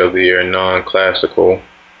Producer of the Year, Non-Classical.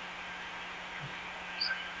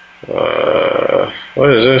 What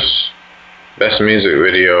is this? Best Music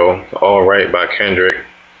Video, All Right by Kendrick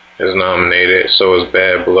is nominated. So is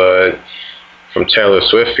Bad Blood from Taylor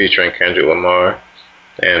Swift featuring Kendrick Lamar,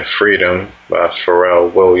 and Freedom by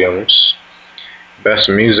Pharrell Williams. Best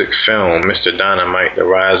Music Film, Mr. Dynamite, The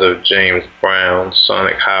Rise of James Brown,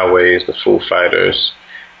 Sonic Highways, The Foo Fighters,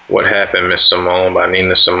 What Happened, Miss Simone by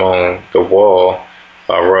Nina Simone, The Wall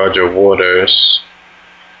by Roger Waters,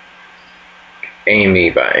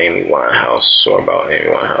 Amy by Amy Winehouse, or about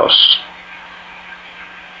Amy Winehouse.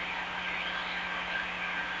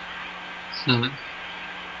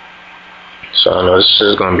 So I know this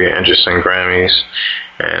is going to be an interesting Grammys,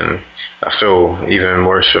 and I feel even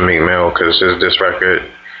worse for Meek Mill because his diss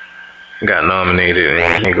record got nominated and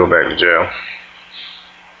he can't go back to jail.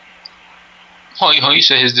 Oh, you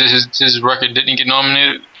said his record didn't get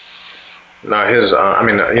nominated? No, his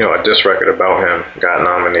a diss record about him got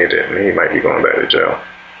nominated and he might be going back to jail.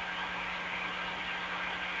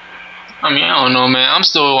 I mean, I don't know, man. I'm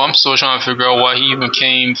still trying to figure out why he even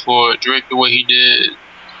came for Drake the way he did.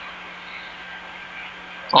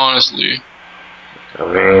 Honestly. I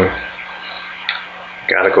mean,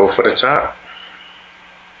 gotta go for the top.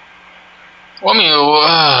 Well,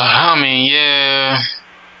 yeah.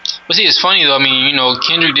 But see, it's funny though. I mean,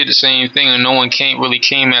 Kendrick did the same thing, and no one really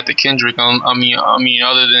came after Kendrick. I mean,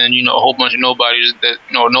 other than a whole bunch of nobodies that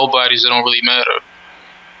nobodies that don't really matter.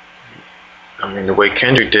 I mean, the way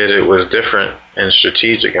Kendrick did it was different and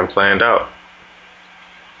strategic and planned out.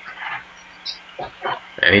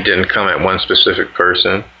 and he didn't come at one specific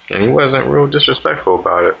person, and he wasn't real disrespectful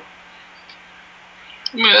about it.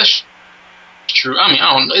 I mean, that's true. I mean,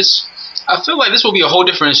 I don't know. I feel like this will be a whole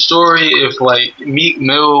different story if like Meek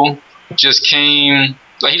Mill just came,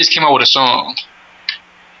 like he just came out with a song.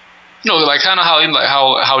 You know, like kind of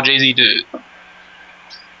how Jay-Z did.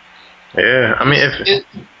 Yeah, I mean,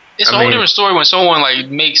 it's a whole different story when someone like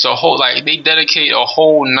makes a whole, like they dedicate a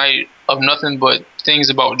whole night of nothing but things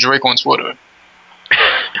about Drake on Twitter.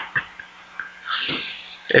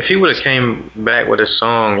 If he would have came back with a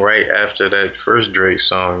song right after that first Drake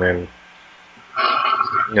song, then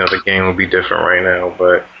you know the game would be different right now.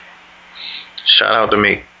 But shout out to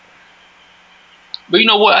Meek. But you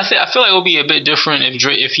know what? I feel like it would be a bit different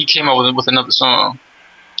if he came out with another song.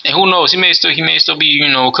 And who knows? He may still be, you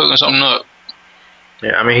know, cooking something up.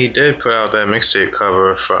 Yeah, I mean, he did put out that mixtape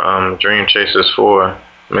cover for Dream Chasers 4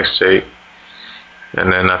 mixtape,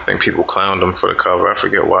 and then I think people clowned him for the cover. I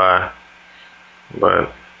forget why,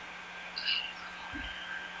 but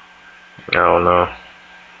I don't know.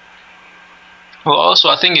 Well, also,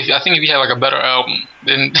 I think if you had like a better album,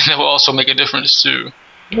 then that will also make a difference too.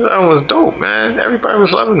 That was dope, man. Everybody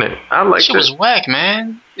was loving it. I liked it. Shit was whack,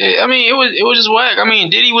 man. I mean, it was just whack. I mean,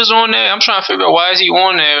 Diddy was on there. I'm trying to figure out why is he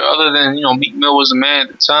on there, other than, you know, Meek Mill was the man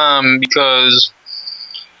at the time, because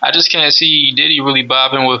I just can't see Diddy really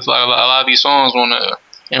bopping with like, a lot of these songs on there.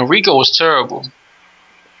 And Rico was terrible.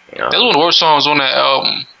 Yeah. That was one of the worst songs on that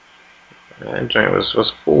album. That joint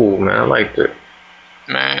was cool, man. I liked it.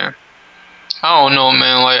 Man, I don't know,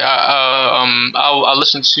 man. Like I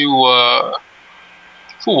listened to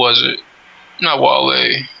who was it? Not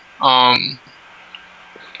Wale.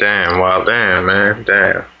 Damn, man.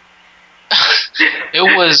 Damn. It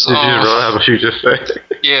was. Did you realize what you just said?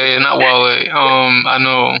 Yeah, not Wale. I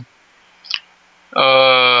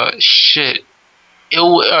know. Shit.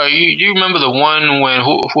 You remember the one when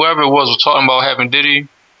whoever it was talking about having Diddy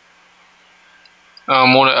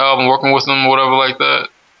on the album, working with him, whatever like that.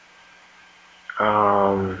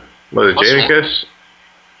 Was it Jadakiss?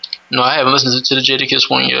 No, I haven't listened to the Jadakiss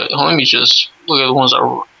one yet. Let me just look at the ones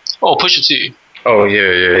Pusha T. Oh,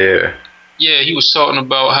 yeah. Yeah, he was talking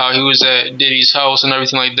about how he was at Diddy's house and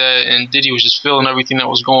everything like that, and Diddy was just feeling everything that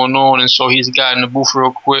was going on, and so he just got in the booth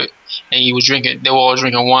real quick, and he was drinking. They were all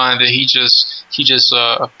drinking wine. That he just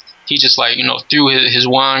like, you know, threw his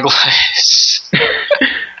wine glass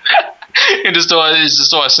and just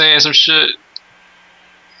started saying some shit.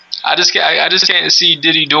 I just can't see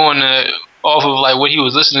Diddy doing that off of like what he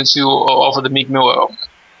was listening to off of the Meek Mill album.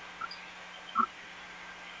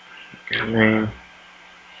 I mean,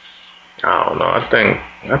 I don't know. I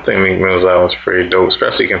think Meek Mill's album's pretty dope,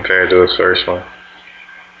 especially compared to his first one.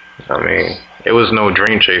 I mean, it was no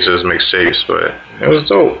Dream Chasers mixtapes, but it was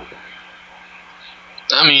dope.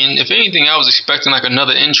 I mean, if anything, I was expecting like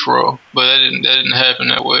another intro, but that didn't happen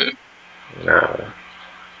that way. Nah,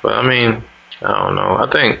 but I mean, I don't know. I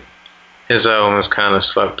think his album is kind of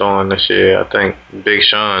slept on this year. I think Big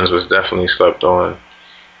Sean's was definitely slept on.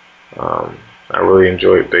 I really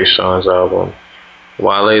enjoyed Big Sean's album.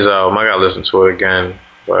 Wale's album, I gotta listen to it again,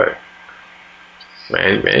 but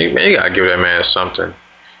man, you gotta give that man something.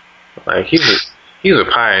 Like he's a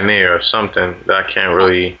pioneer of something that I can't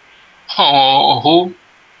really. Oh, who?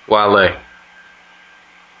 Wale.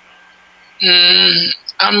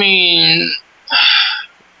 I mean,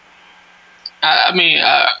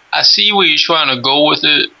 I see where you're trying to go with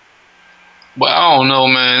it, but I don't know,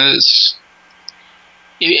 man.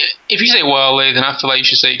 If you say Wale, then I feel like you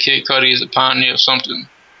should say Kid Cudi is a pioneer of something.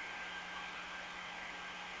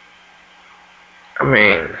 I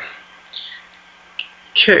mean,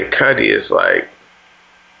 Kid Cudi is like,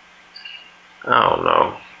 I don't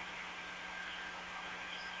know.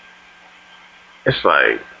 It's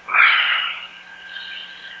like,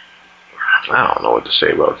 I don't know what to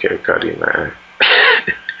say about Kid Cudi, man.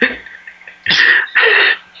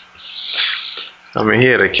 I mean, he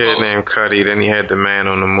had a kid named Cudi, then he had the Man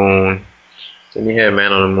on the Moon. Then he had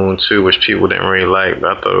Man on the Moon 2, which people didn't really like,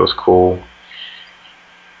 but I thought it was cool.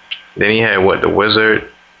 Then he had, The Wizard?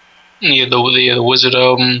 Yeah, the Wizard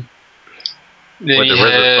album. Then with the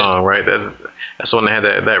RZA song, right? That's the one that had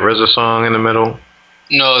that RZA song in the middle?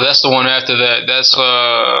 No, that's the one after that. That's,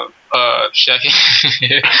 I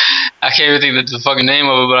can't even think of the fucking name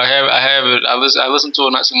of it, but I have it. I listened to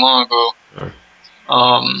it not so long ago.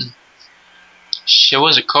 Shit,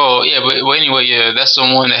 what's it called? Yeah, but anyway, yeah, that's the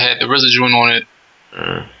one that had the RZA joint on it.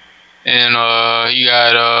 And you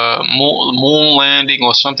got moon landing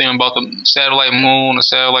or something about the satellite moon or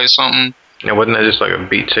satellite something. Yeah, wasn't that just like a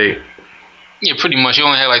beat tape? Yeah, pretty much. He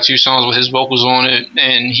only had like 2 songs with his vocals on it,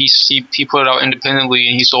 and he put it out independently,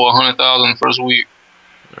 and he sold 100,000 the first week.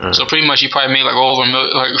 So pretty much, he probably made like over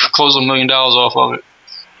close to $1 million off of it.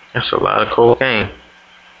 That's a lot of cocaine.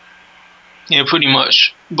 Yeah, pretty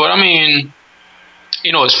much. But I mean,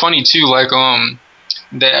 you know, it's funny too. Like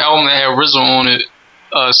that album that had RZA on it.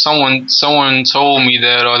 Someone told me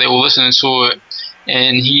that they were listening to it,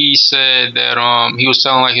 and he said that he was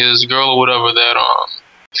telling like his girl or whatever that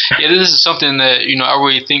yeah, this is something that, you know, I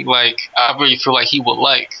really feel like he would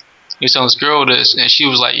like. He was telling his girl this, and she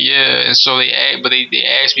was like, yeah. And so they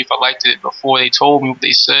asked me if I liked it before they told me what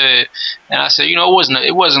they said, and I said, you know, it was an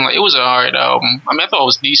alright album. I mean, I thought it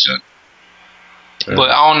was decent, but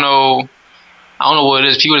I don't know what it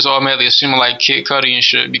is. People just automatically assume I like Kid Cudi and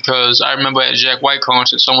shit, because I remember at Jack White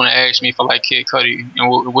concert, someone asked me if I like Kid Cudi,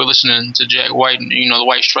 and we're listening to Jack White and, you know, the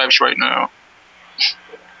White Stripes right now.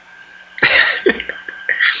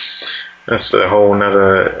 That's a whole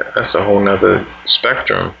nother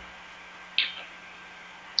spectrum.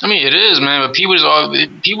 I mean, it is, man. But people just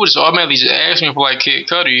automatically just ask me if I like Kid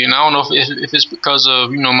Cudi, and I don't know if it's because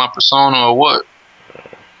of, you know, my persona or what.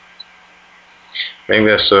 Maybe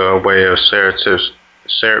that's a way of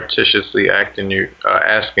surreptitiously asking you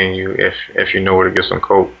if you know where to get some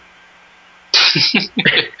coke.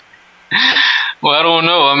 Well, I don't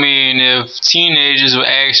know. I mean, if teenagers would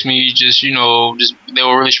ask me, they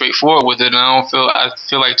were really straightforward with it, and I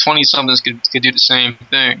feel like 20-somethings could do the same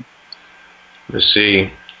thing. But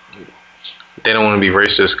see, they don't want to be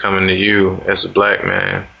racist coming to you as a black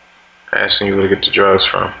man, asking you where to get the drugs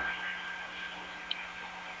from.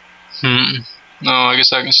 No, I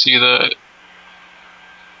guess I can see that.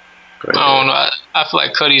 I don't know. I feel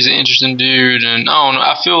like Cudi's an interesting dude, and I don't know.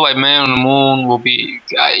 I feel like Man on the Moon will be,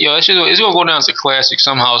 it's gonna go down as a classic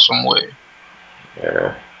somehow, some way.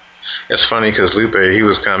 Yeah, it's funny because Lupe, he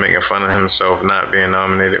was kind of making fun of himself not being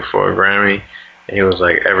nominated for a Grammy, and he was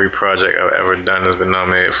like, every project I've ever done has been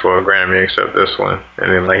nominated for a Grammy except this one,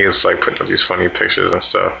 and then like he was like putting up these funny pictures and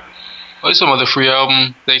stuff. What's some other free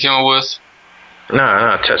album they came up with?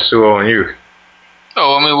 Nah, Tetsuo and You.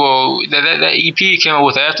 Oh, I mean, well, that EP came out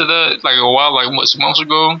with after that, like a while, like some months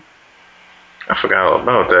ago. I forgot all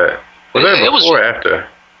about that. Was that before or after?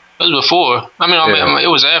 It was before. I mean, it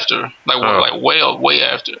was after, like way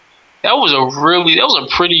after. That was a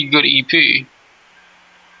pretty good EP.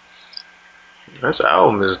 This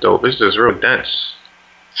album is dope. It's just real dense.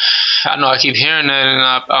 I know. I keep hearing that, and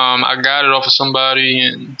I got it off of somebody,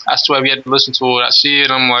 and I still have yet to listen to it. I see it,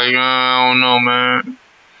 I'm like, I don't know, man.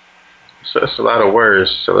 So it's a lot of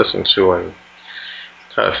words to listen to and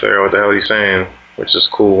try to figure out what the hell he's saying, which is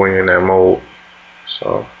cool when you're in that mode.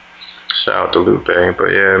 So shout out to Lupe.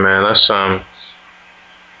 But yeah, man, let's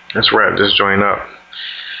wrap this joint up.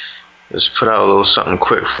 Let's put out a little something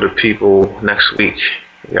quick for the people next week.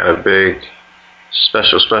 We got a big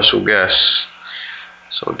special guest.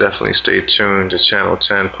 So definitely stay tuned to Channel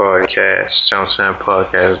 10 Podcast,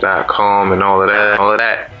 channel10podcast.com and all of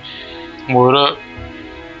that. Word up.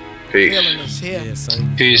 Peace. Yeah,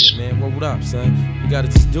 son. Peace. Man, word up, son. You gotta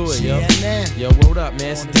just do it, yo. Yo, word up,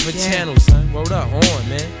 man. It's a different channel, son. Word up, on,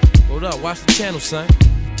 man. Word up, watch the channel, son.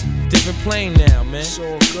 Different plane now, man. It's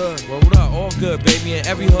all good. Word up, all good, baby, in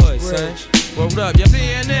every hood, son. Word up, yo.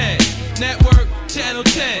 CNN, Network, Channel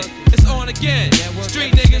 10. It's on again.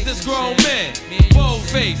 Street niggas, it's grown men. Bold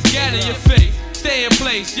face, gat in your face. Stay in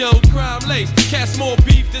place, yo, crime lace. Cast more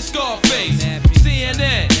beef than Scarface.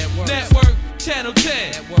 CNN, Network, Channel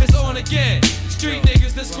 10, it's on again. Street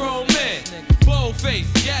niggas, that's grown men. Bold face,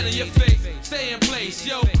 gat in your face. Stay in place,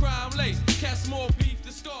 yo, crime lace. Cast more beef.